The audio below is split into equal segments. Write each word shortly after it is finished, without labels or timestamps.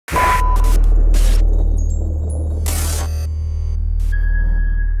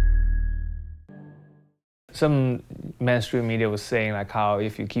some mainstream media was saying like how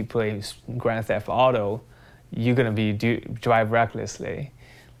if you keep playing Grand Theft Auto, you're gonna drive recklessly.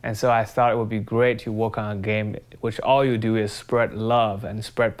 And so I thought it would be great to work on a game which all you do is spread love and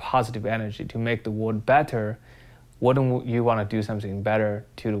spread positive energy to make the world better. Wouldn't you want to do something better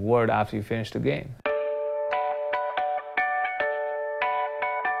to the world after you finish the game?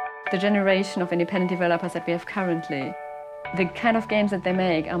 The generation of independent developers that we have currently, the kind of games that they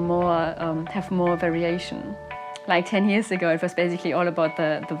make are more, have more variation. Like 10 years ago, it was basically all about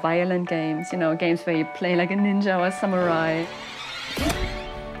the violent games, you know, games where you play like a ninja or a samurai.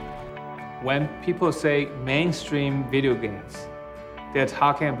 When people say mainstream video games, they're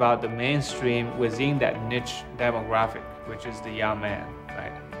talking about the mainstream within that niche demographic, which is the young man,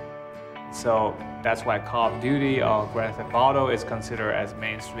 right? So that's why Call of Duty or Grand Theft Auto is considered as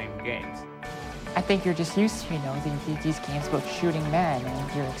mainstream games. I think you're just used to, you know, these games about shooting men,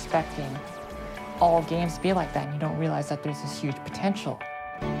 and you're expecting all games to be like that, and you don't realize that there's this huge potential.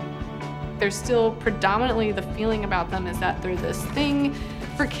 There's still predominantly the feeling about them is that they're this thing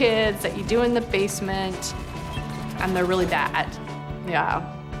for kids that you do in the basement, and they're really bad. Yeah,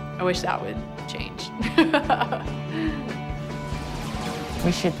 I wish that would change.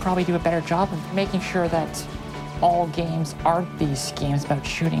 We should probably do a better job of making sure that all games aren't these games about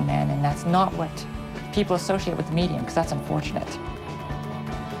shooting men, and that's not what people associate with the medium, because that's unfortunate.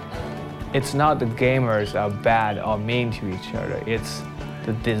 It's not the gamers are bad or mean to each other, it's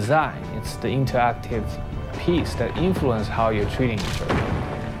the design, it's the interactive piece that influences how you're treating each other.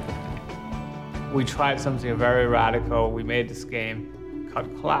 We tried something very radical. We made this game called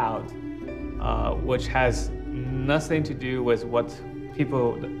Cloud, which has nothing to do with what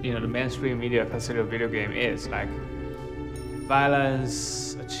people, you know, the mainstream media consider a video game is, like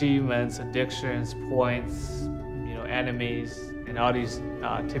violence, achievements, addictions, points, you know, enemies, and all these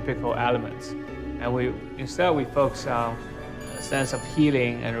typical elements. And instead we focus on a sense of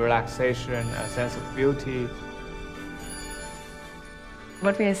healing and relaxation, a sense of beauty.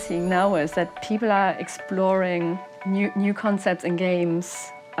 What we are seeing now is that people are exploring new concepts in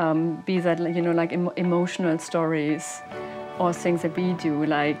games, be that, you know, like emotional stories, or things that we do,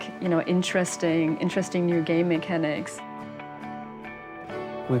 like, you know, interesting new game mechanics.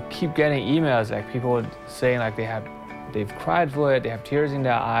 We keep getting emails, like people saying like they've cried for it, they have tears in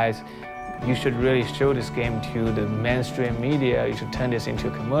their eyes. You should really show this game to the mainstream media. You should turn this into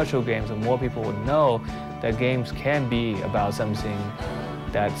a commercial game so more people would know that games can be about something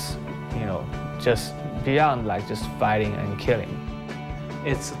that's, you know, just beyond like just fighting and killing.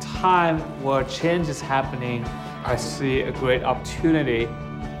 It's a time where change is happening. I see a great opportunity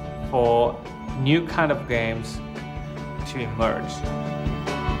for new kind of games to emerge.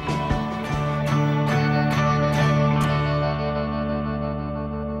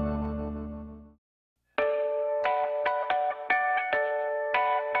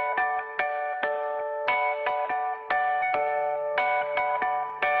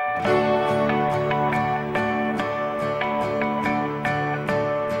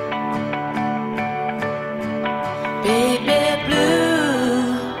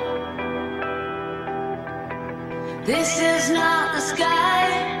 This is not the sky,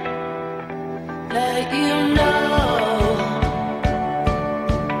 let you know.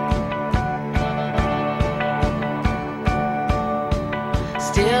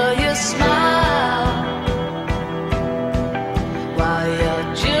 Still